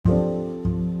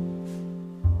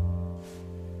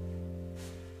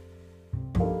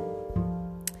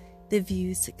The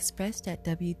views expressed at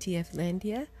WTF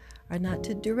Landia are not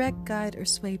to direct, guide, or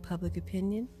sway public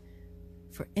opinion,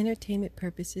 for entertainment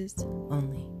purposes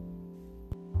only.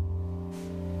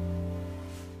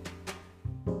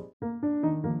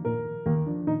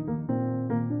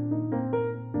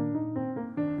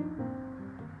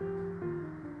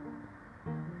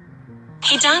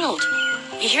 Hey Donald,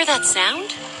 you hear that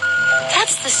sound?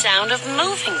 That's the sound of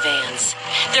moving vans.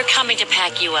 They're coming to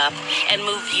pack you up and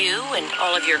move you and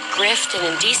all of your grift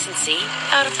and indecency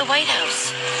out of the White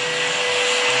House.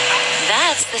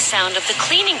 That's the sound of the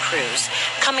cleaning crews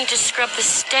coming to scrub the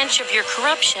stench of your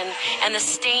corruption and the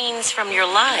stains from your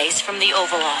lies from the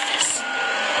Oval Office.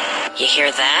 You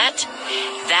hear that?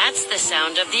 That's the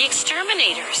sound of the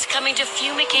exterminators coming to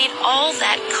fumigate all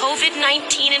that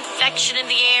COVID-19 infection in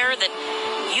the air that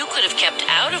you could have kept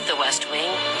out of the West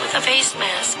Wing with a face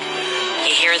mask.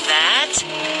 You hear that?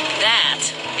 That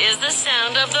is the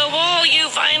sound of the wall you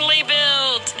finally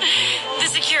built.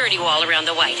 The security wall around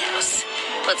the White House.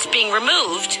 Well, it's being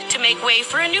removed to make way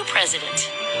for a new president.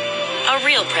 A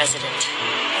real president.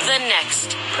 The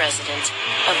next president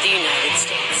of the United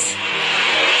States.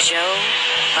 Joe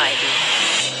Biden.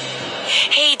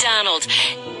 Hey, Donald.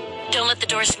 Don't let the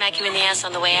door smack you in the ass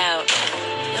on the way out.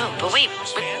 No, but wait.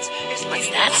 What's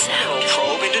that sound?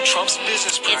 Probe into Trump's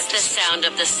business practices. It's the sound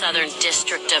of the Southern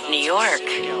District of New York.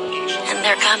 And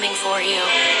they're coming for you.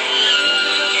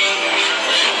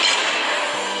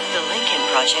 The Lincoln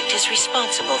Project is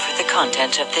responsible for the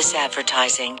content of this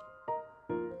advertising.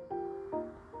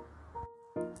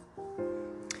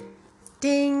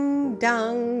 Ding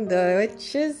dong, the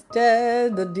witch is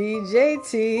dead. The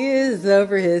DJT is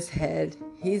over his head.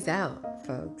 He's out,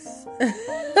 folks.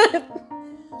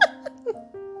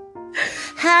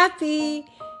 Happy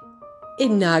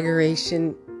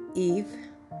Inauguration Eve.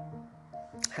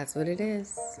 That's what it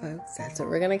is, folks. That's what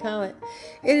we're going to call it.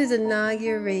 It is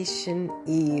Inauguration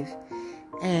Eve.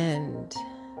 And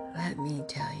let me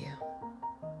tell you,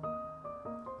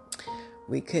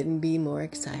 we couldn't be more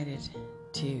excited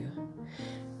to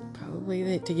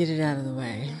get it out of the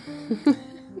way.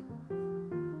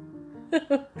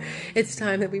 It's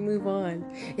time that we move on.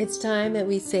 It's time that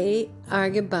we say our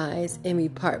goodbyes and we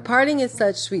part. Parting is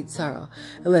such sweet sorrow,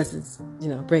 unless it's,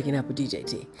 breaking up with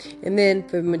DJT. And then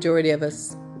for the majority of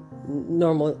us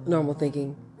normal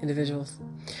thinking individuals,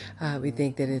 we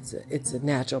think that it's a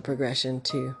natural progression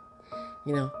to,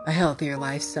 a healthier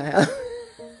lifestyle.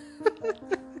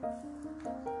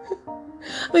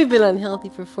 We've been unhealthy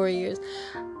for 4 years.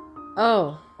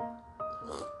 Oh.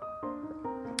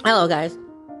 Hello, guys.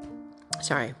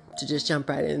 Sorry to just jump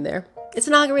right in there. It's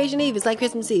Inauguration Eve. It's like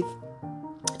Christmas Eve.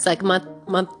 It's like a month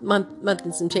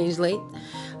and some change late.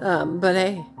 But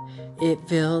hey, it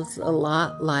feels a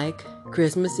lot like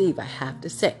Christmas Eve, I have to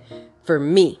say. For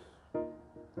me.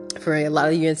 For a lot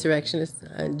of you insurrectionists,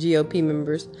 GOP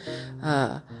members,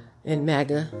 and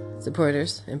MAGA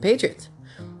supporters and patriots.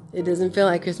 It doesn't feel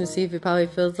like Christmas Eve. It probably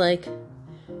feels like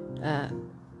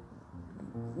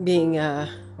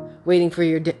waiting for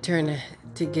your turn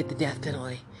to get the death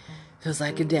penalty. Feels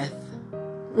like a death.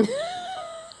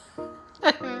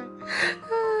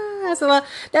 That's a lot.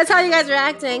 That's how you guys are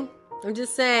acting. I'm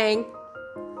just saying.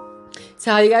 It's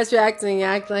how you guys are acting. You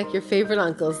act like your favorite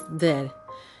uncle's dead.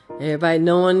 Everybody,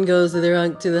 no one goes to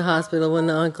the hospital when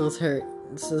the uncle's hurt.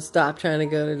 So stop trying to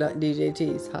go to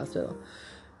DJT's hospital.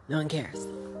 No one cares.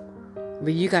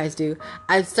 But you guys do.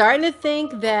 I'm starting to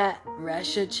think that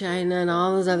Russia, China, and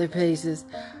all those other places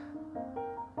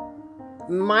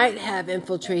might have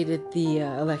infiltrated the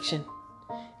election.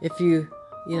 If you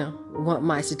want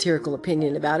my satirical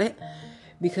opinion about it.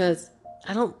 Because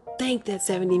I don't think that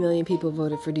 70 million people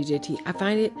voted for DJT. I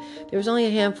find there was only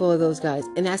a handful of those guys.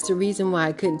 And that's the reason why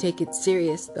I couldn't take it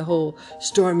serious. The whole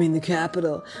storming the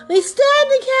Capitol. We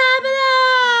stormed the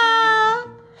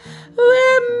Capitol!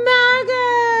 We're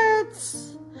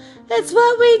maggots! It's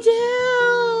what we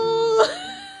do!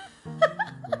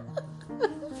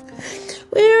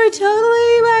 We were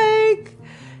totally,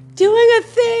 doing a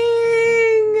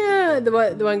thing! The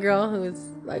one girl who was,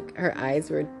 her eyes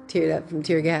were teared up from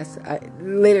tear gas.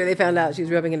 Later they found out she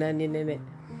was rubbing an onion in it.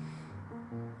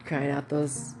 Crying out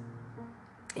those,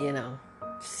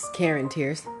 Karen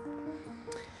tears.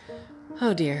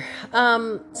 Oh dear.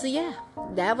 So yeah,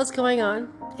 that was going on.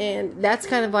 And that's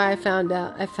kind of why I find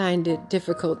it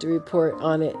difficult to report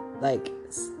on it,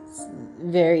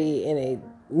 very in a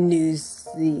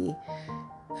newsy,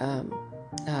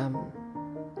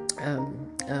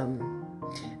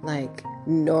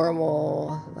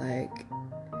 normal,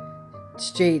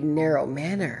 straight and narrow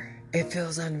manner. it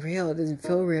feels unreal. It doesn't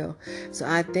feel real. So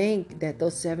I think that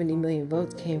those 70 million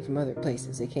votes came from other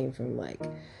places. They came from like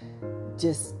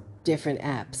just different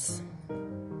apps.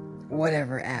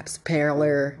 Whatever apps.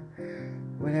 Parler,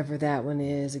 whatever that one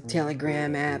is. Like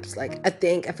Telegram apps. Like I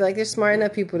feel like there's smart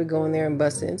enough people to go in there and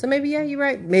bust in. So maybe, yeah, you're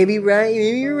right. Maybe you're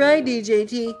right,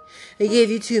 DJT. They gave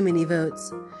you too many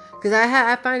votes. Because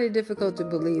I find it difficult to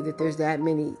believe that there's that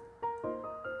many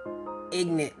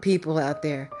ignorant people out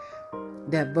there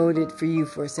that voted for you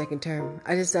for a second term.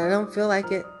 I don't feel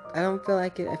like it. I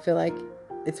feel like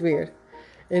it's weird.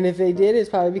 And if they did, it's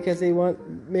probably because they want,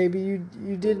 maybe you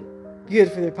did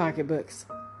good for their pocketbooks.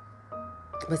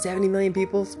 But 70 million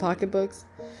people's pocketbooks?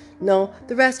 No,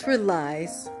 the rest were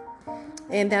lies.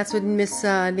 And that's what Miss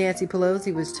Nancy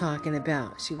Pelosi was talking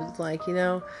about. She was like,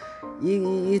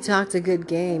 you talked a good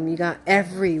game. You got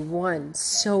everyone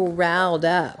so riled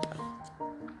up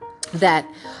that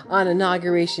on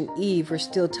Inauguration Eve, we're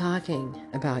still talking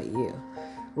about you.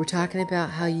 We're talking about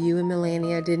how you and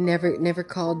Melania never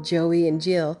called Joey and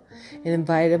Jill and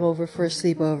invited them over for a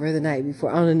sleepover the night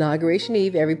before. On Inauguration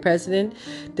Eve, every president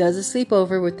does a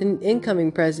sleepover with an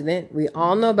incoming president. We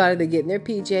all know about it. They get in their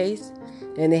PJs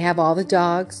and they have all the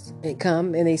dogs and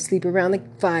come and they sleep around the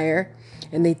fire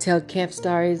and they tell camp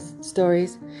stories.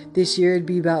 This year it'd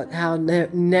be about how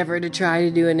never to try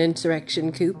to do an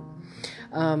insurrection coup.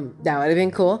 That would have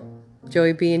been cool.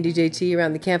 Joey B and DJT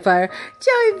around the campfire.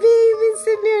 Joey B been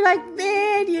sitting there like,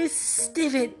 man, you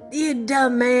stiff-it, you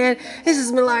dumb man. This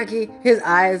is malarkey. His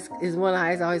one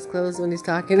eye is always closed when he's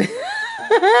talking. Joey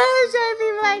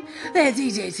B like, man,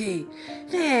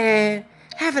 DJT, man,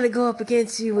 having to go up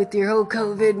against you with your whole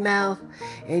COVID mouth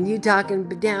and you talking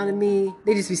down to me.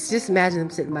 They just imagine them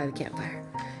sitting by the campfire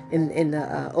in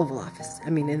the Oval Office. I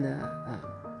mean, in the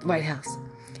White House.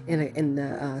 In the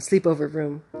sleepover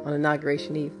room on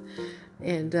Inauguration Eve.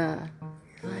 And,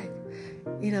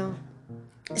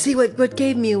 see what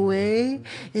gave me away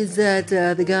is that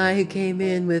the guy who came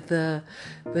in with the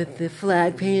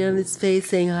flag paint on his face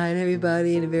saying hi to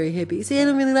everybody and a very hippie. See, I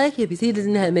don't really like hippies. He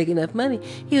doesn't have to make enough money.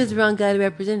 He was the wrong guy to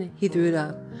represent it. He threw it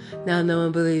off. Now no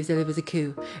one believes that it was a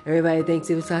coup. Everybody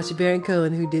thinks it was Sacha Baron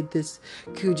Cohen who did this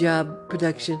coup job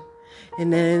production.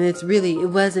 And then it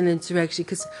was an insurrection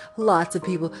because lots of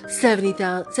people,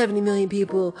 70 million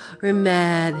people were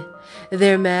mad.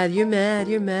 They're mad. You're mad.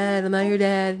 I'm not your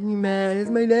dad. You're mad. It's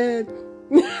my dad.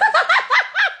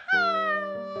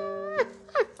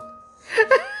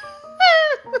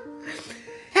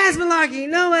 That's malarkey.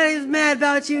 Nobody's mad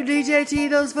about you, DJT.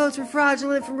 Those votes were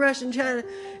fraudulent from Russia and China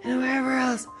and wherever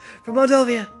else. From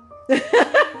Moldova.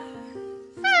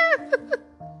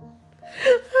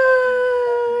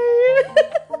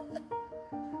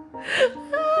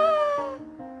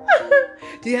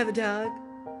 Do you have a dog?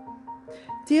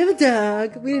 We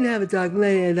didn't have a dog.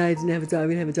 Melania and I didn't have a dog.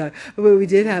 We didn't have a dog. But we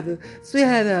did have we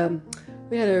had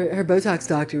her Botox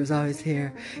doctor was always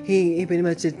here. He pretty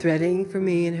much did threading for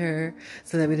me and her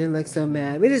so that we didn't look so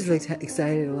mad. We just looked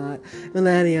excited a lot.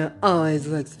 Melania always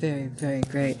looks very, very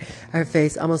great. Her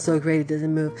face almost so great it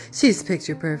doesn't move. She's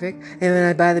picture perfect.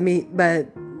 And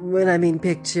when I mean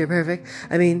picture perfect,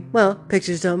 I mean, well,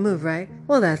 pictures don't move, right?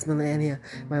 Well, that's Melania,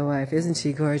 my wife. Isn't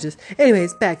she gorgeous?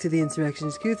 Anyways, back to the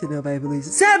insurrectionist coup that nobody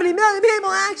believes. 70 million people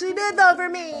actually did vote for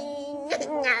me.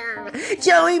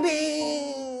 Joey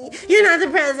B, you're not the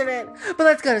president. But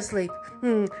let's go to sleep.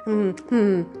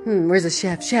 Where's the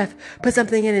chef? Chef, put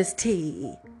something in his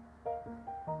tea.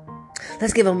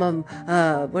 Let's give him,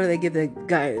 what do they give the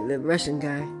Russian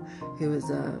guy who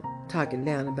was talking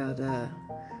down about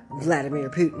Vladimir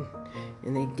Putin,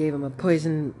 and they gave him a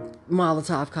poison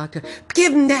Molotov cocktail.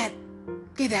 Give that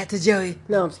to Joey.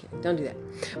 No, I'm just kidding. Don't do that.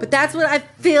 But that's what I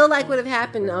feel like would have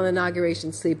happened on the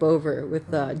inauguration sleepover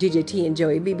with DJT and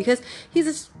Joey B, because he's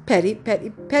a petty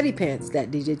pants,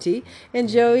 that DJT, and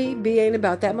Joey B ain't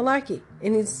about that malarkey,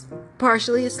 and he's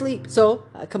partially asleep. So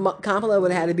Kamala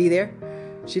would have had to be there.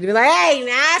 She'd be like, hey,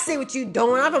 now I see what you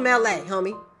doing. I'm from LA,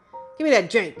 homie. Give me that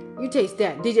drink. You taste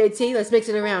that. DJT, let's mix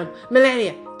it around.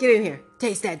 Melania, get in here.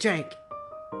 Taste that drink.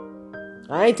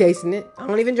 I ain't tasting it. I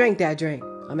don't even drink that drink.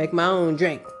 I make my own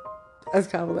drink. That's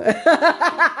Kamala.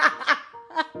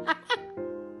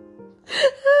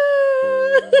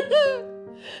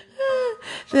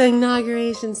 The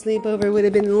inauguration sleepover would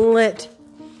have been lit.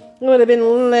 It would have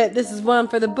been lit. This is one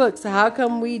for the books. How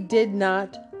come we did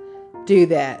not do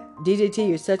that? DJT,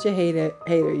 you're such a hater.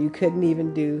 You couldn't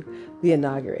even do the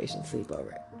inauguration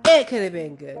sleepover. It could have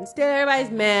been good. Instead,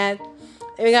 everybody's mad.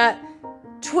 And we got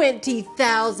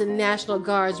 20,000 National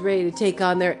Guards ready to take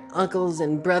on their uncles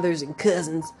and brothers and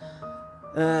cousins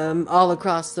all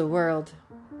across the world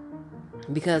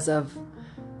because of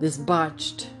this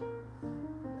botched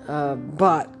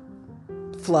bought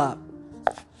flop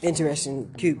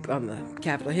interesting coup on the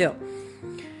Capitol Hill.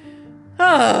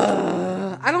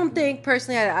 I don't think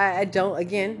personally, I don't,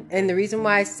 again, and the reason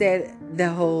why I said the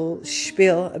whole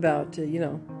spiel about,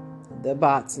 the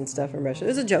bots and stuff from Russia,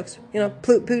 those are jokes.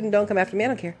 Putin, don't come after me, I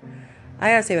don't care. I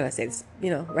gotta say what I say. It's,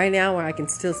 right now where I can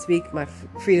still speak my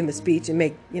freedom of speech and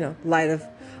make, light of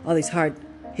all these hard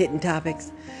hitting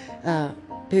topics.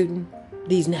 Putin,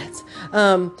 these nuts.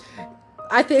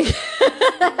 I think,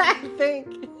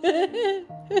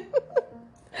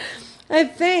 I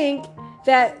think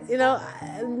that,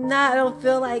 I don't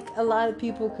feel like a lot of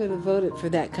people could have voted for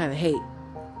that kind of hate.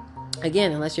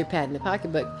 Again, unless you're patting the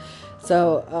pocketbook.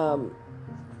 So,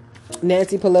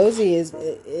 Nancy Pelosi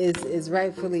is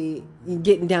rightfully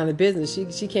getting down to business.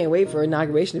 She can't wait for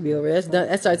inauguration to be over. That's done.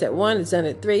 That starts at 1. It's done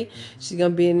at 3. She's gonna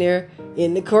be in there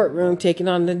in the courtroom taking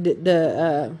on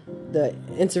the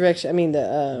insurrection. I mean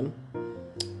the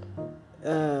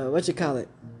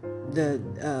the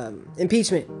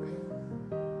impeachment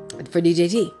for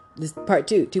DJT. This part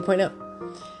 2.0.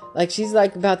 Like she's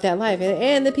like about that life,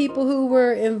 and the people who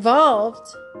were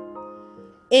involved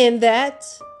in that.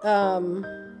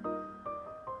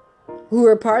 Who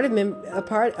are a party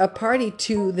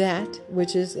to that,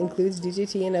 which includes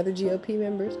DJT and other GOP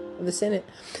members of the Senate.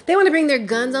 They want to bring their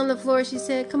guns on the floor, she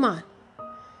said. Come on.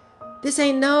 This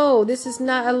is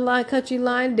not a country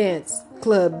line dance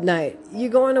club night. You're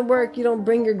going to work, you don't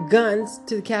bring your guns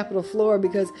to the Capitol floor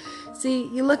because, see,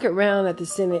 you look around at the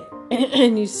Senate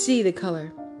and you see the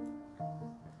color.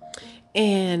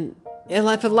 And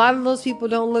if a lot of those people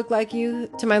don't look like you,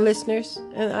 to my listeners,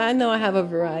 and I know I have a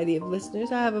variety of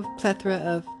listeners, I have a plethora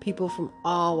of people from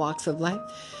all walks of life.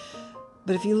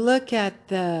 But if you look at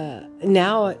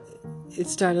now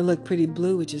it's starting to look pretty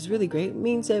blue, which is really great. It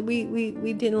means that we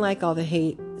didn't like all the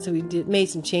hate, so we made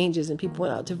some changes, and people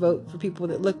went out to vote for people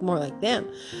that look more like them.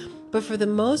 But for the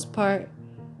most part,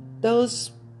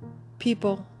 those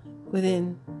people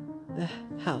within the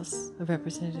House of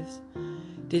Representatives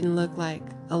didn't look like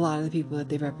a lot of the people that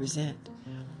they represent.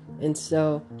 And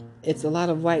so it's a lot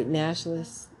of white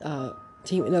nationalists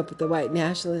teaming up with the white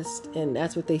nationalists, and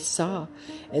that's what they saw.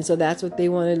 And so that's what they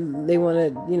want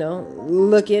to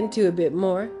look into a bit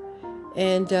more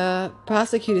and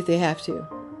prosecute if they have to.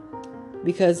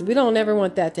 Because we don't ever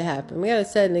want that to happen. We got to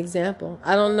set an example.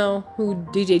 I don't know who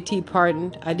DJT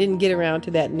pardoned. I didn't get around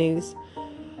to that news.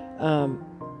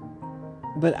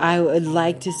 But I would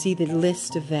like to see the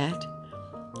list of that.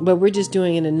 But we're just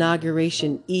doing an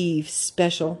Inauguration Eve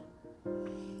special.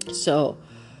 So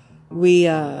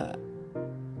we're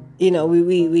trying to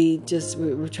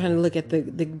look at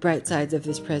the bright sides of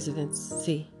this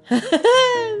presidency. Yeah.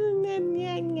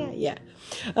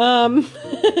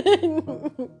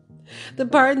 The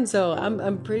pardon. So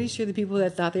I'm pretty sure the people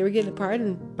that thought they were getting a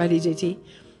pardon by DJT,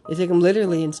 they took them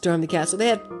literally and stormed the castle. They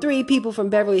had 3 people from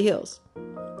Beverly Hills,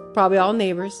 probably all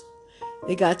neighbors.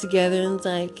 They got together and was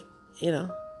like,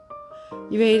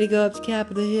 you ready to go up to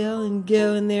Capitol Hill and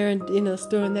go in there and,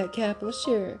 storm that Capitol?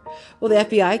 Sure. Well, the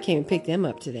FBI came and picked them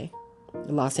up today.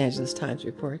 The Los Angeles Times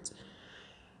reports.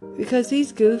 Because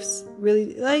these goofs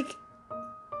really,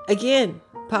 again,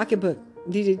 pocketbook,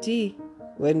 DJT,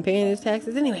 wasn't paying his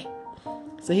taxes anyway.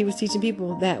 So he was teaching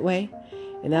people that way.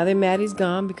 And now they're mad he's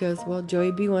gone because,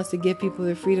 Joey B wants to give people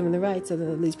their freedom and the rights so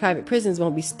that these private prisons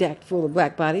won't be stacked full of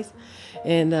black bodies.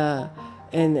 And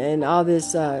all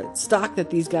this stock that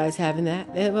these guys have in that,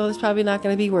 it's probably not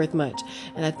going to be worth much.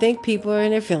 And I think people are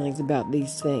in their feelings about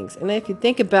these things. And if you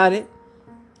think about it,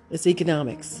 it's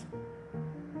economics.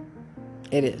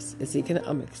 It is. It's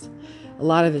economics. A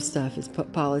lot of this stuff is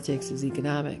politics, is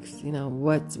economics.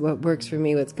 What works for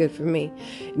me, what's good for me.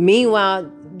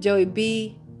 Meanwhile, Joey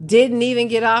B didn't even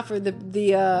get offered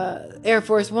the Air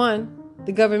Force One,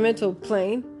 the governmental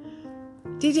plane.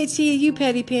 DJT, you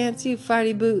petty pants, you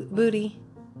farty booty.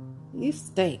 You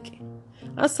stink.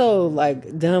 I'm so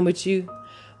done with you.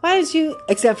 Why did you,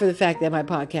 except for the fact that my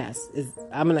podcast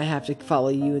I'm going to have to follow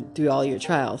you through all your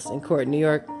trials in court in New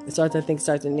York. It starts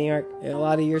in New York. And a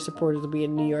lot of your supporters will be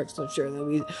in New York. So I'm sure there'll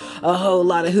be a whole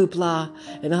lot of hoopla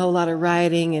and a whole lot of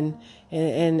rioting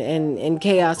and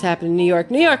chaos happening in New York.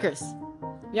 New Yorkers,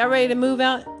 y'all ready to move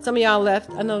out? Some of y'all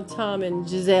left. I know Tom and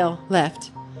Giselle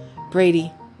left.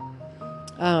 Brady.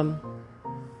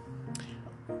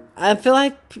 I feel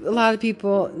like a lot of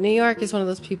people, New York is one of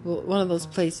those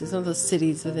places, one of those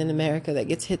cities within America that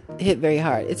gets hit very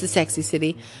hard. It's a sexy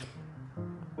city.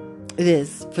 It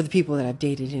is, for the people that I've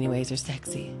dated anyways, they're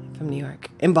sexy from New York.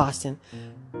 In Boston,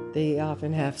 they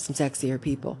often have some sexier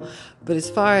people. But as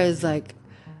far as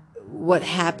what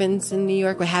happens in New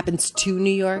York, what happens to New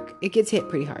York, it gets hit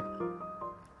pretty hard.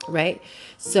 right?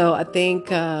 So I think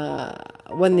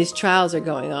when these trials are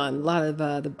going on, a lot of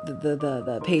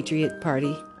the Patriot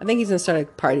Party, I think he's going to start a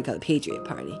party called the Patriot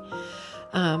Party.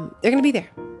 They're going to be there.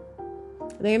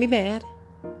 They're going to be mad.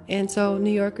 And so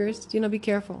New Yorkers, be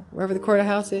careful. Wherever the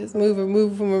courthouse is, move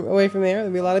away from there.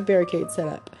 There'll be a lot of barricades set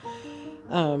up.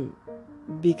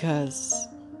 Because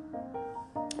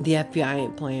the FBI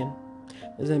ain't playing.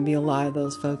 There's going to be a lot of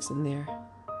those folks in there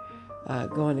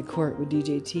going to court with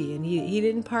DJT. And he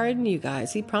didn't pardon you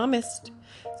guys. He promised.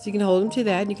 So you can hold him to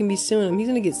that. And you can be suing him. He's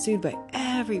going to get sued by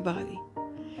everybody.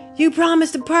 You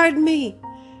promised to pardon me.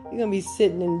 You're going to be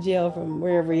sitting in jail from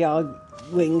wherever y'all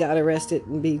went and got arrested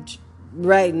and be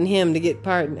writing him to get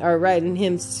pardoned. Or writing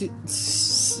him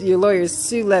your lawyer's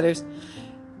sue letters.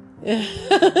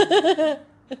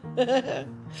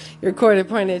 Your court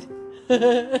appointed.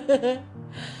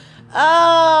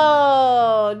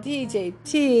 Oh,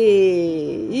 DJT,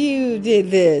 you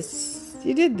did this.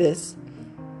 You did this.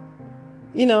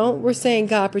 We're saying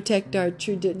God protect our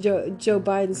troops. Joe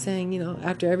Biden saying,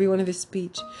 after every one of his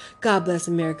speech, God bless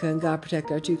America and God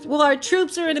protect our troops. Well, our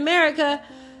troops are in America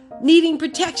needing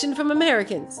protection from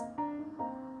Americans.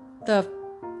 The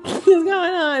f*** is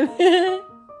going on?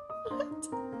 What?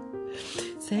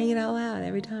 Saying it out loud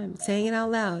every time. Saying it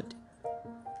out loud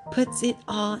puts it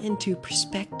all into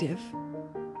perspective.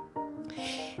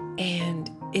 And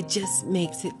it just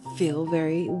makes it feel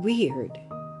very weird.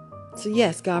 So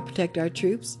yes, God protect our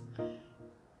troops.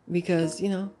 Because,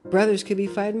 brothers could be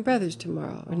fighting brothers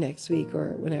tomorrow or next week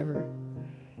or whenever.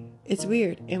 It's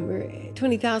weird. And we're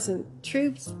 20,000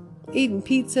 troops eating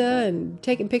pizza and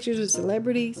taking pictures with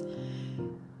celebrities.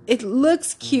 It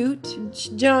looks cute.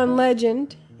 John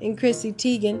Legend and Chrissy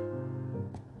Teigen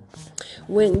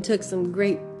went and took some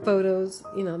great photos.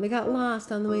 They got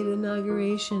lost on the way to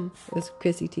Inauguration, as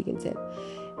Chrissy Teigen said.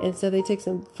 And so they took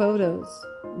some photos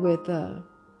with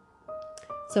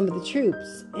some of the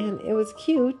troops. And it was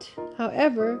cute.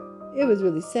 However, it was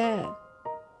really sad.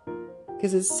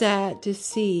 Because it's sad to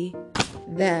see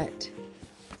that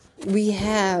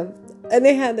and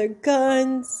they had their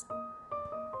guns.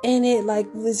 And it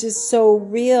was just so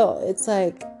real. It's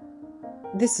like,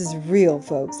 this is real,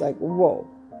 folks. Like, whoa.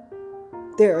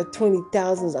 There are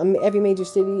 20,000. Every major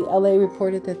city, LA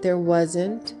reported that there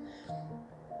wasn't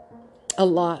a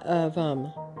lot of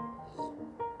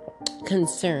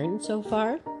concern so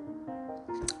far.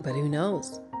 But who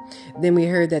knows? Then we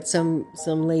heard that some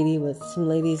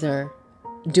ladies are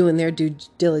doing their due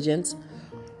diligence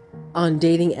on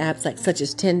dating apps such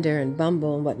as Tinder and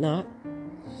Bumble and whatnot.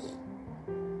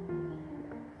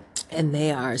 And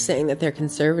they are saying that they're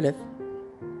conservative.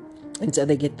 And so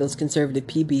they get those conservative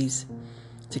PBs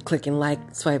to click and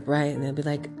swipe right. And they'll be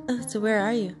like, oh, so where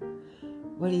are you?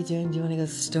 What are you doing? Do you want to go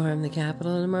storm the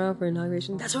Capitol tomorrow for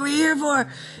inauguration? That's what we're here for.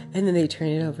 And then they turn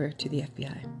it over to the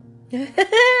FBI.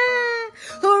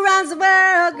 Who runs the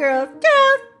world, girls?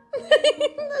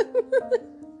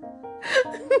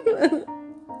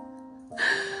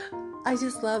 I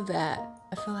just love that.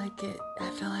 I feel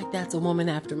like that's a woman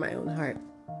after my own heart.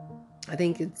 I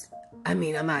think I'm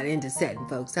not into setting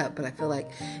folks up, but I feel like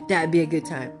that'd be a good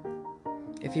time.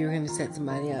 If you were going to set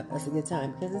somebody up, that's a good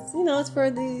time. Because it's, it's for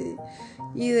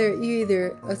you're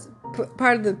either a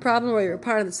part of the problem or you're a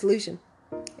part of the solution.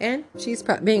 And she's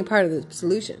being part of the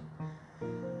solution.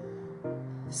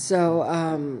 So,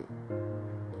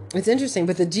 it's interesting.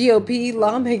 But the GOP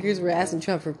lawmakers were asking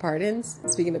Trump for pardons.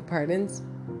 Speaking of pardons.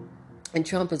 And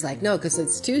Trump was like, no, because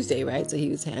it's Tuesday, right? So he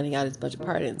was handing out his bunch of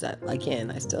pardons. I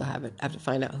still have to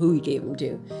find out who he gave them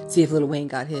to. See if Lil Wayne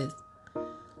got his.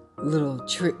 Little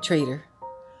traitor.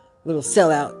 Little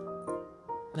sellout.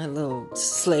 That little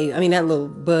slave. That little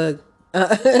bug.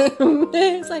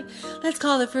 It's like, let's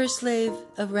call the first slave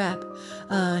of rap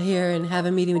here and have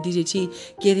a meeting with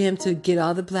DJT. Get him to get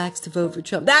all the blacks to vote for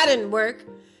Trump. That didn't work.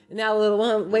 And now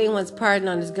Lil Wayne wants pardon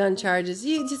on his gun charges.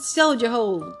 You just sold your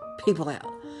whole people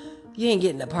out. You ain't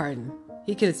getting a pardon.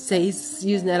 He could say he's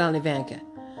using that on Ivanka.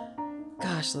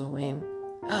 Gosh, Lil Wayne.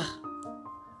 Ugh.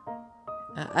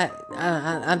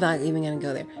 I'm not even going to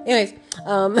go there. Anyways,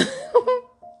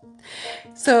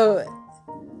 so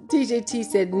DJT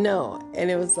said no. And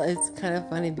it's kind of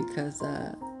funny because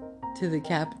to the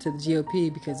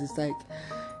GOP, because it's like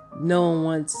no one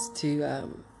wants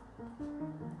to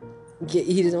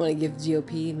he doesn't want to give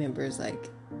GOP members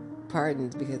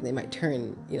pardons because they might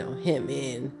turn him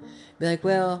in, be like,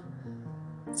 well,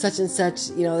 such and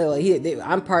such,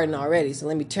 I'm pardoned already, so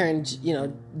let me turn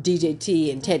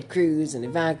DJT and Ted Cruz and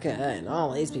Ivanka and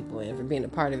all these people in for being a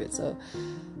part of it. So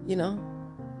there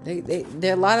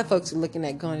are a lot of folks who are looking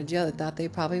at going to jail that thought they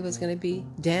probably was going to be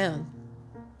down,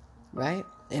 right?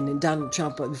 And then Donald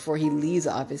Trump, before he leaves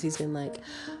office, he's been like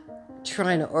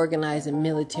trying to organize a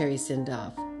military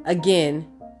send-off. Again,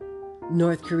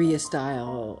 North Korea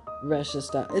style, Russia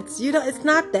style. It's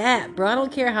not that, bro. I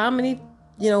don't care how many,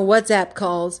 WhatsApp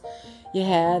calls you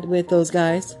had with those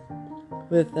guys,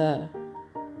 with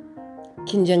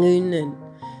Kim Jong-un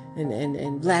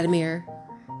and Vladimir.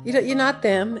 You're not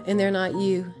them, and they're not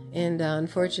you. And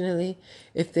unfortunately,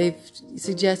 if they've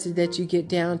suggested that you get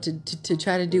down to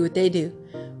try to do what they do,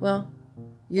 well,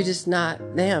 you're just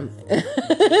not them.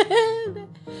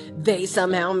 They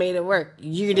somehow made it work.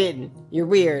 You didn't. You're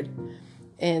weird.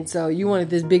 And so you wanted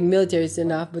this big military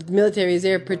send-off, but the military is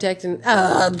there protecting.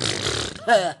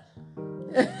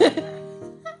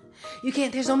 You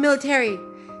can't. There's no military.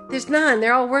 There's none.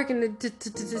 They're all working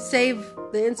to save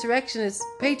the insurrectionist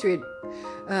patriot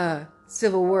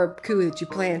Civil War coup that you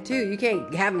planned too. You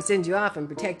can't have them send you off and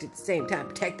protect at the same time.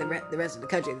 Protect the rest of the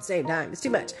country at the same time. It's too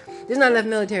much. There's not enough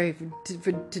military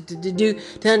to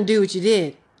undo what you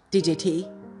did, DJT.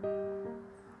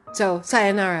 So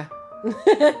sayonara.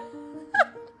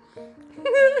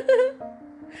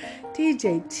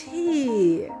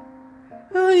 DJT.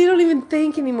 Oh, you don't even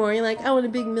think anymore. You're like, I want a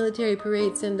big military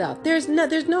parade send off. There's no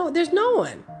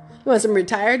one. You want some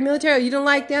retired military? You don't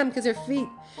like them because their feet.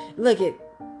 Look it.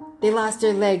 They lost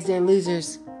their legs. They're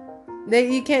losers.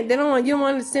 You don't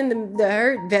want to send the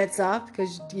hurt vets off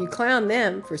because you clown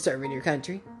them for serving your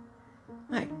country.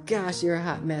 My gosh, you're a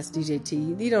hot mess,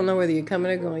 DJT. You don't know whether you're coming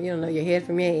or going. You don't know your head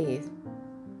from your ass.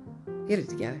 Get it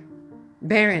together.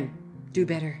 Baron, do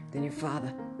better than your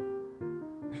father.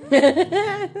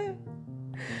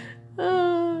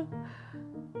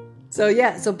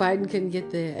 So Biden couldn't get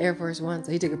the Air Force One,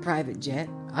 so he took a private jet.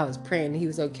 I was praying he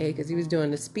was okay because he was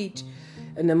doing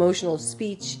an emotional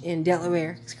speech in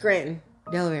Delaware, Scranton,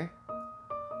 Delaware.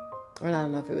 Or I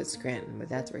don't know if it was Scranton, but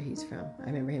that's where he's from. I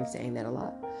remember him saying that a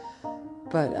lot.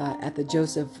 But at the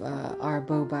Joseph R.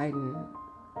 Bo Biden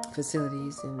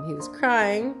facilities, and he was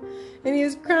crying, and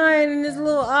his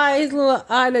little eye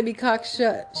that be cocked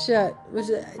shut. Was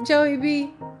it Joey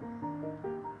B?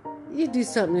 You do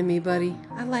something to me, buddy.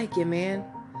 I like you, man.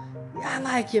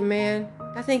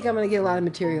 I think I'm gonna get a lot of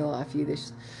material off you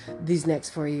these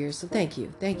next 4 years. So thank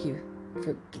you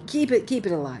for keep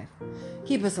it alive.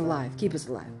 Keep us alive.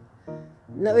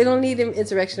 No, we don't need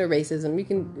insurrection or racism. We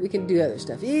can do other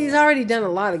stuff. He's already done a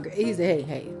lot of. There's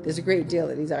a great deal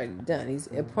that he's already done. He's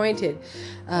appointed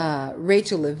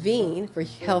Rachel Levine for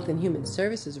Health and Human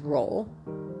Services role,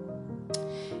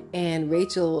 and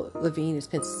Rachel Levine is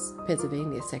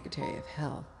Pennsylvania's Secretary of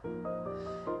Health,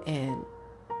 and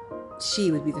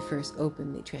she would be the first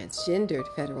openly transgendered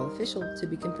federal official to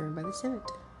be confirmed by the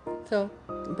Senate. So,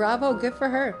 bravo, good for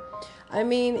her. I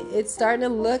mean, it's starting to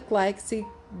look like. See.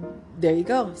 There you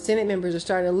go. Senate members are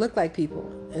starting to look like people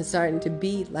and starting to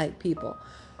be like people.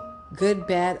 Good,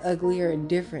 bad, ugly, or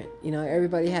indifferent.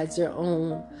 Everybody has their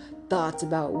own thoughts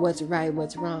about what's right,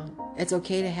 what's wrong. It's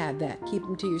okay to have that. Keep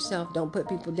them to yourself. Don't put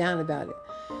people down about it.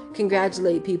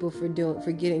 Congratulate people for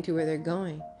getting to where they're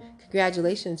going.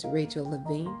 Congratulations, Rachel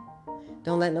Levine.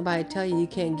 Don't let nobody tell you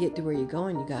can't get to where you're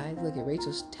going, you guys. Look at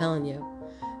Rachel's telling you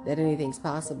that anything's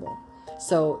possible.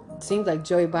 So it seems like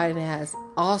Joe Biden has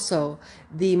also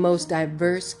the most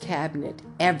diverse cabinet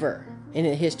ever in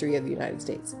the history of the United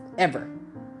States. Ever.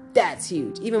 That's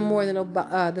huge. Even more than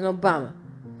Obama.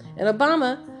 And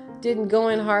Obama didn't go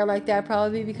in hard like that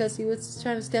probably because he was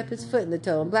trying to step his foot in the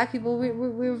toe. And black people, we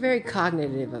were very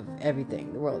cognitive of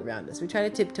everything, the world around us. We try to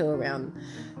tiptoe around,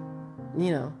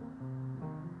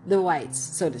 the whites,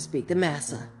 so to speak, the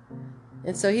massa.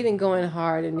 And so he didn't go in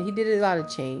hard, and he did a lot of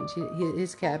change.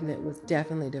 His cabinet was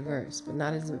definitely diverse, but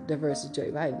not as diverse as Joe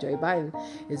Biden. Joe Biden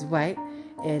is white,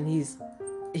 and he's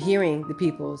hearing the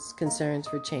people's concerns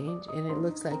for change, and it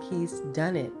looks like he's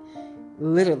done it.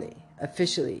 Literally,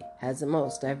 officially, has the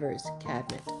most diverse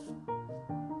cabinet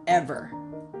ever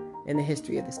in the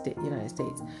history of the United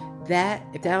States.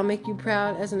 If that'll make you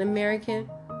proud as an American,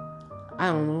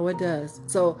 I don't know what does.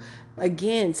 So,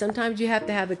 again, sometimes you have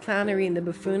to have the clownery and the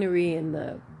buffoonery and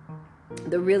the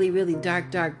really, really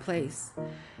dark place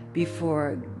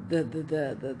before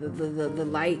the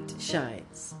light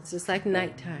shines. It's just like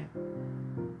nighttime,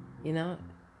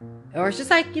 or it's just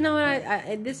like,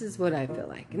 this is what I feel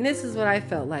like, and this is what I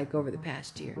felt like over the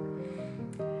past year.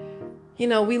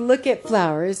 We look at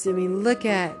flowers and we look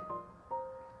at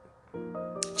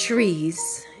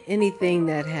trees, anything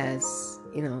that has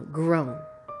grown,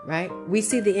 right? We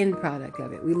see the end product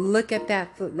of it. We look at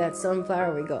that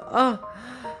sunflower, we go, oh,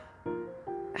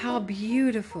 how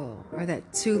beautiful. Or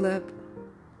that tulip.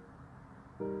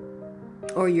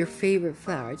 or your favorite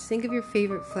flower. Just think of your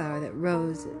favorite flower, that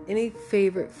rose, any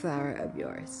favorite flower of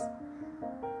yours.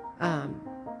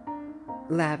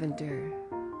 Lavender,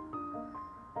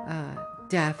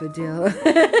 daffodil.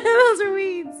 Those are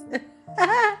weeds.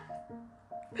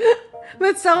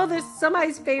 But so there's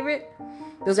somebody's favorite.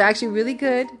 Those are actually really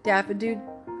good.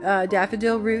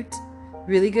 Daffodil root,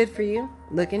 really good for you.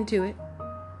 Look into it.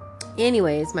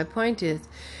 Anyways, my point is,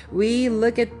 we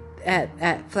look at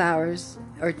flowers,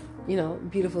 or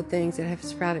beautiful things that have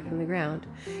sprouted from the ground,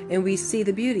 and we see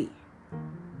the beauty.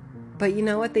 But you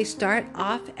know what they start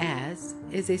off as?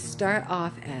 They start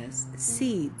off as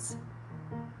seeds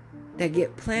that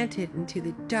get planted into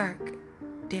the dark,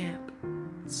 damp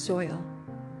soil.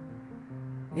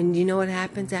 And you know what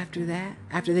happens after that?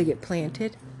 After they get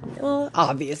planted? Well,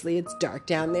 obviously it's dark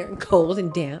down there and cold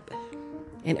and damp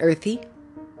and earthy.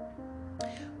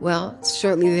 Well,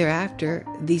 shortly thereafter,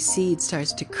 these seeds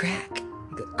starts to crack.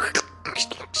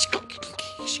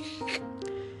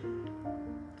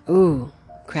 Ooh,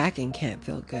 cracking can't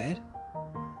feel good.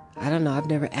 I don't know. I've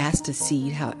never asked a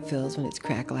seed how it feels when it's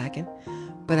crack-lacking,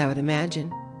 but I would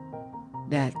imagine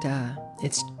that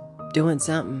it's doing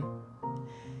something,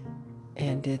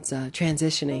 and it's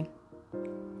transitioning.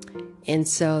 And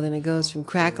so then it goes from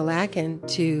crack-a-lacking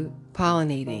to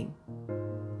pollinating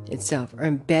itself, or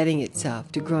embedding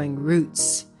itself, to growing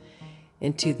roots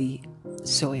into the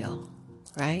soil,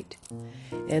 right?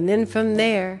 And then from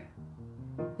there,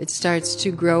 it starts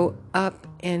to grow up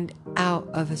and out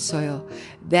of the soil.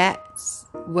 That's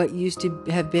what used to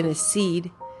have been a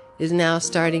seed is now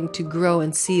starting to grow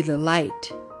and see the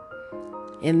light.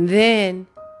 And then,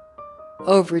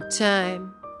 over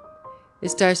time, it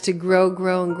starts to grow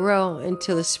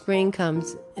until the spring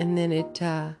comes, and then it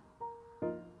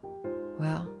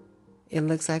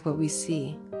looks like what we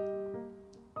see.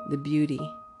 The beauty,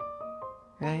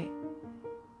 right?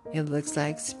 It looks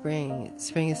like spring.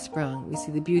 Spring has sprung. We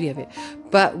see the beauty of it.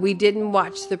 But we didn't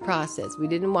watch the process. We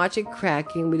didn't watch it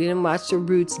cracking. We didn't watch the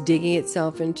roots digging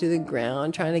itself into the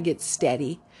ground, trying to get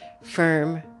steady,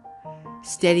 firm,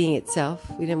 steadying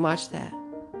itself. We didn't watch that.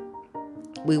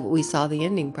 We saw the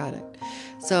ending product.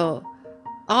 So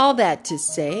all that to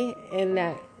say, and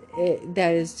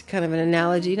that is kind of an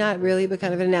analogy, not really, but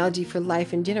kind of an analogy for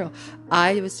life in general.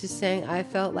 I was just saying I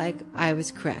felt like I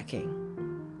was cracking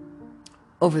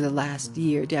over the last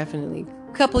year, definitely.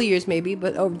 A couple years maybe,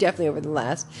 but definitely over the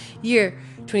last year,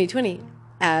 2020,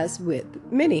 as with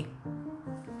many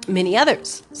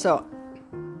others. So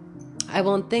I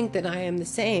won't think that I am the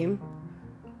same.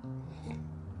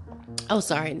 Oh,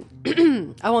 sorry.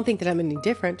 I won't think that I'm any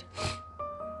different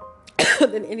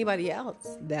than anybody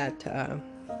else that...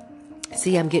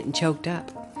 See, I'm getting choked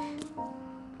up.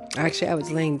 Actually, I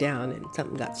was laying down and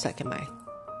something got stuck in my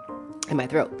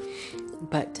throat.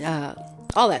 But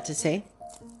all that to say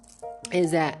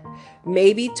is that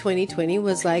maybe 2020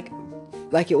 was like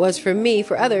it was for me,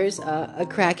 for others, a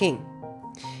cracking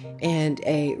and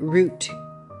a root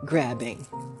grabbing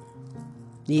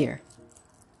year.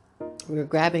 We were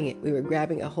grabbing it. We were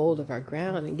grabbing a hold of our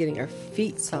ground and getting our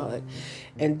feet solid.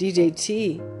 And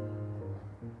DJT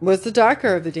was the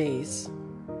darker of the days.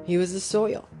 He was the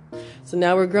soil. So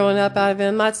now we're growing up out of it.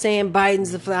 I'm not saying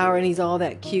Biden's the flower and he's all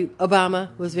that cute.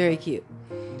 Obama was very cute.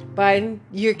 Biden,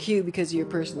 you're cute because of your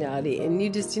personality. And you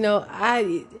just,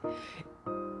 I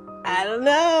don't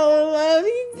know.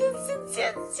 You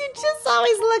just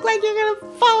always look like you're going to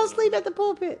fall asleep at the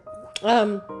pulpit.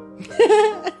 But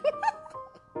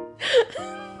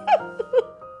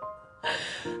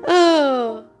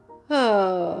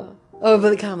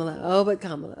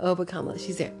Kamala.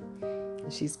 She's there.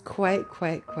 She's quite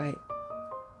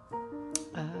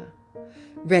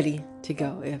ready to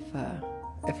go if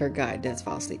her guy does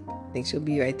fall asleep. I think she'll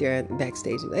be right there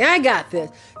backstage and be like, I got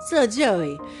this. So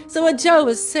Joey. So what Joe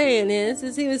was saying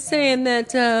is he was saying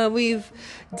that we've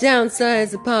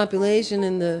downsized the population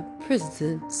in the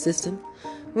prison system.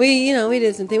 We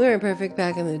did something. We weren't perfect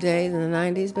back in the days, in the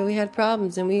 90s, but we had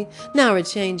problems, and now we're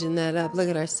changing that up. Look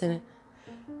at our Senate.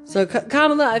 So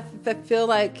Kamala, I feel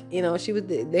like,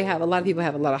 they have, a lot of people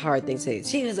have a lot of hard things to say.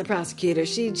 She was a prosecutor.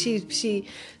 She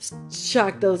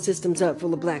shocked those systems up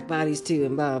full of black bodies too,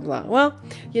 and blah, blah. Well,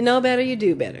 you know better, you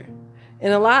do better.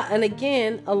 And a lot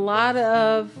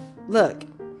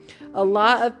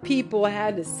of people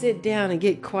had to sit down and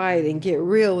get quiet and get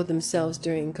real with themselves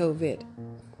during COVID.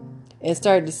 And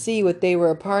started to see what they were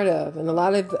a part of. And a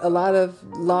lot of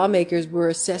lawmakers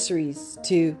were accessories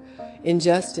to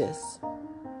injustice.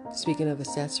 Speaking of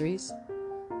accessories.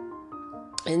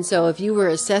 And so if you were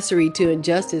accessory to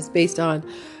injustice based on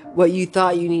what you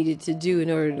thought you needed to do in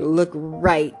order to look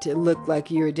right, to look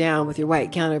like you're down with your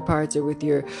white counterparts or with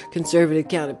your conservative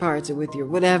counterparts or with your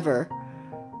whatever.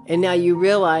 And now you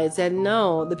realize that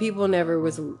no, the people never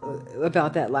was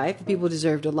about that life. The people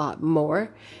deserved a lot more.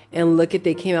 And look at,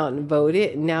 they came out and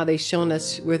voted, and now they've shown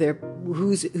us where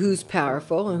who's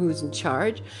powerful and who's in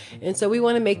charge. And so we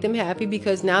want to make them happy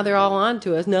because now they're all on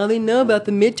to us. Now they know about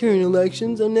the midterm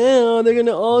elections, and now they're going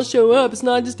to all show up. It's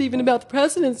not just even about the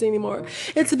presidents anymore.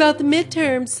 It's about the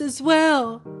midterms as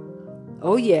well.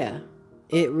 Oh yeah.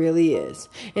 It really is.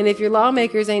 And if your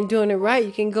lawmakers ain't doing it right,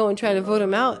 you can go and try to vote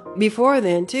them out before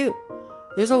then, too.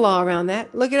 There's a law around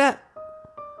that. Look it up.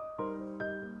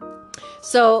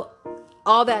 So,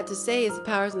 all that to say is the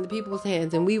power's in the people's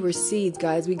hands. And we were seeds,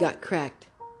 guys. We got cracked.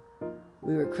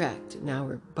 We were cracked. Now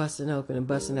we're busting open and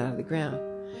busting out of the ground.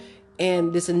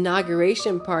 And this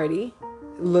inauguration party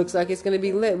looks like it's going to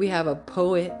be lit. We have a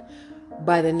poet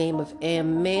by the name of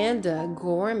Amanda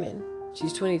Gorman.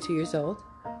 She's 22 years old.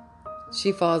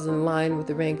 She falls in line with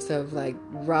the ranks of like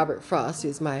Robert Frost,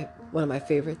 who's one of my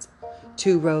favorites.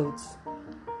 Two roads.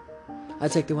 I'll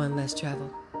take the one less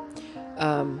traveled.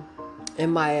 And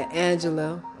Maya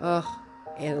Angelou,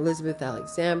 and Elizabeth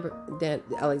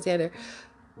Alexander.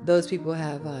 Those people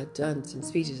have done some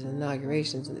speeches and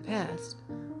inaugurations in the past,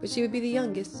 but she would be the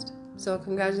youngest. So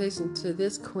congratulations to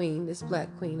this queen, this black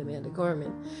queen, Amanda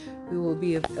Gorman, who will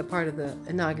be a part of the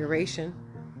inauguration.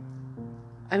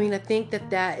 I mean, I think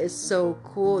that is so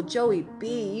cool. Joey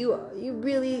B, you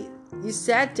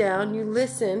sat down, you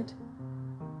listened,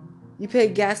 you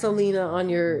paid gasolina on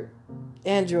your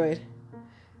Android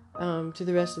to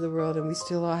the rest of the world, and we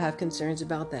still all have concerns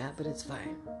about that, but it's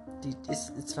fine.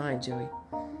 It's fine, Joey.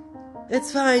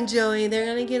 It's fine, Joey. They're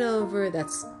gonna get over it.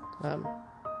 That's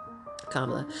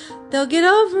Kamala. They'll get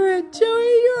over it.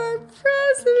 Joey, you're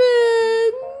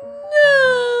president.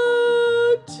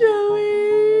 No,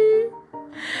 Joey.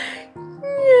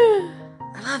 Yeah,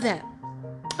 I love that.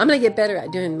 I'm going to get better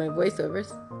at doing my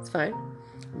voiceovers. It's fine.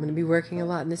 I'm going to be working a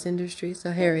lot in this industry,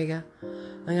 so here we go.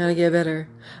 I'm going to get better.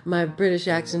 My British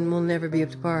accent will never be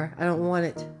up to par. I don't want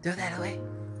it. Throw that away.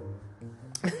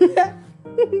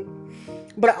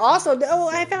 But also,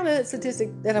 I found a statistic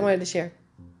that I wanted to share.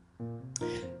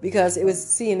 Because it was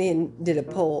CNN did a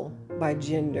poll by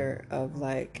gender of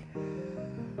like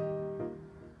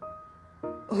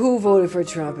who voted for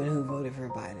Trump and who voted for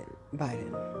Biden.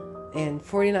 And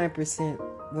 49%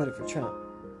 voted for Trump,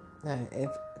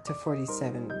 to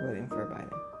 47 voting for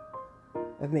Biden.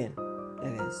 Of men,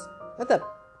 that is. What the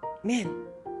men?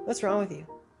 What's wrong with you?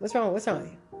 What's wrong with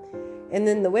you? And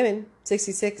then the women,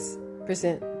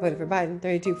 66% voted for Biden,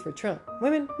 32 for Trump.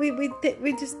 Women, we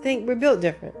just think we're built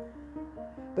different.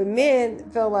 But men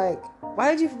felt like,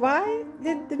 why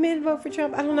did the men vote for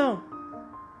Trump? I don't know.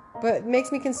 But it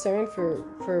makes me concerned for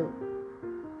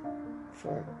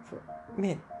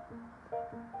men.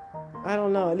 I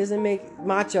don't know. It doesn't make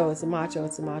macho. It's a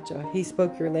macho. He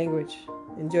spoke your language.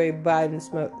 And Joey Biden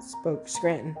spoke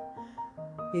Scranton.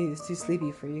 He was too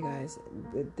sleepy for you guys.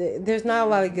 There's not a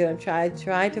lot of good. I'm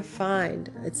trying to find.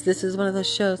 This is one of those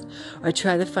shows where I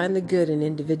try to find the good in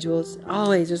individuals.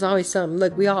 There's always something.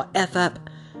 Look, we all F up.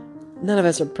 None of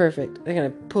us are perfect. They're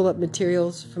going to pull up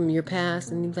materials from your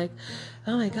past and you're like,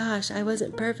 oh my gosh, I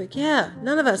wasn't perfect. Yeah,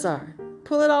 none of us are.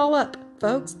 Pull it all up,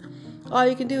 folks. All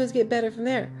you can do is get better from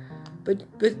there. But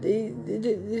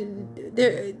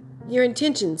your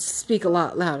intentions speak a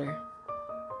lot louder.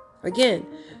 Again,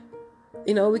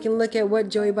 we can look at what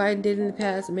Joey Biden did in the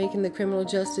past, making the criminal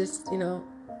justice, he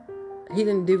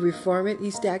didn't reform it.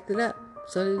 He stacked it up.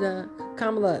 So did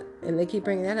Kamala, and they keep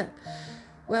bringing that up.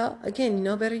 Well, again, you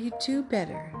know better, you do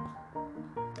better.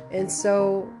 And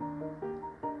so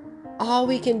all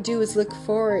we can do is look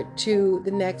forward to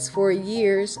the next 4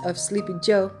 years of Sleepy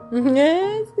Joe.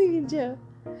 Sleepy Joe.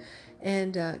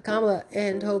 And Kamala,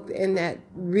 and hope in that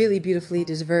really beautifully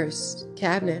diverse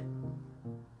cabinet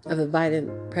of the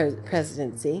Biden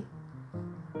presidency.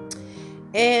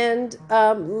 And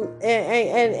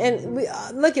we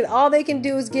look at all they can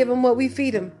do is give them what we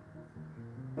feed them.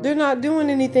 They're not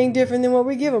doing anything different than what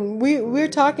we give them. We're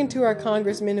talking to our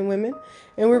congressmen and women,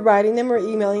 and we're writing them or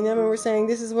emailing them, and we're saying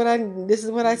this is what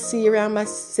I see around my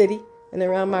city and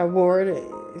around my ward,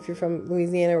 if you're from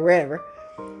Louisiana or wherever,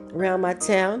 around my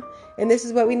town, and this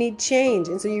is what we need change.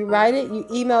 And so you write it, you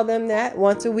email them that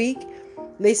once a week.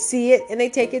 They see it and they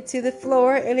take it to the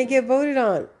floor and they get voted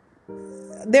on.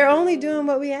 They're only doing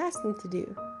what we asked them to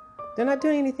do. They're not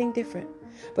doing anything different.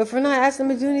 But if we're not asking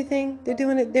them to do anything, they're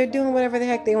doing whatever the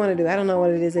heck they want to do. I don't know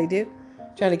what it is they do.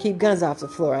 Trying to keep guns off the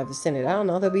floor of the Senate. I don't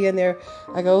know. They'll be in there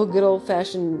like a good old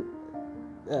fashioned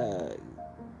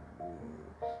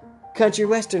country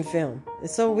western film.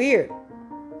 It's so weird.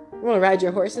 You want to ride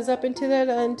your horses up into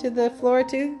the floor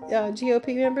too,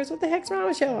 GOP members? What the heck's wrong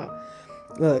with y'all?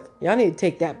 Look, y'all need to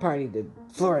take that party to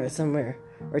Florida somewhere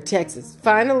or Texas.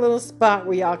 Find a little spot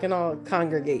where y'all can all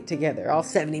congregate together, all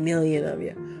 70 million of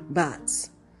you bots.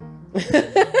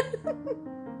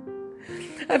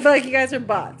 I feel like you guys are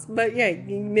bots, but yeah,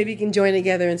 maybe you can join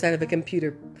together inside of a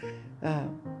computer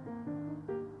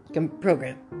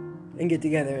program and get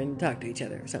together and talk to each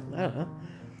other or something. I don't know,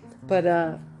 but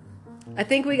I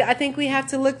think we have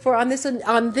to look for on this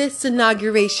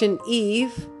inauguration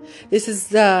eve. This is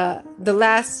the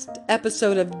last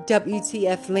episode of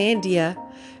WTF Landia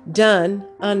done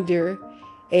under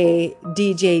a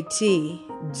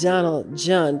DJT Donald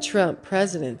John Trump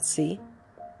presidency.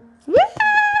 Woo!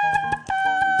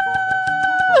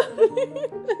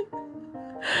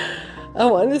 I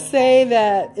want to say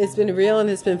that it's been real and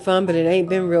it's been fun, but it ain't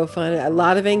been real fun. A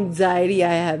lot of anxiety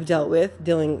I have dealt with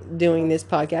doing this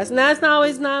podcast, and that's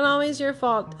not always your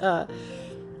fault,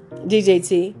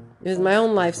 DJT. There's my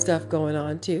own life stuff going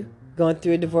on too. Going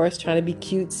through a divorce, trying to be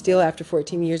cute still after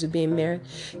 14 years of being married,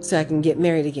 so I can get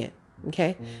married again.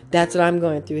 Okay, that's what I'm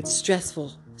going through. It's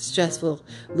stressful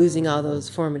losing all those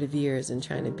formative years and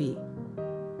trying to be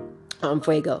on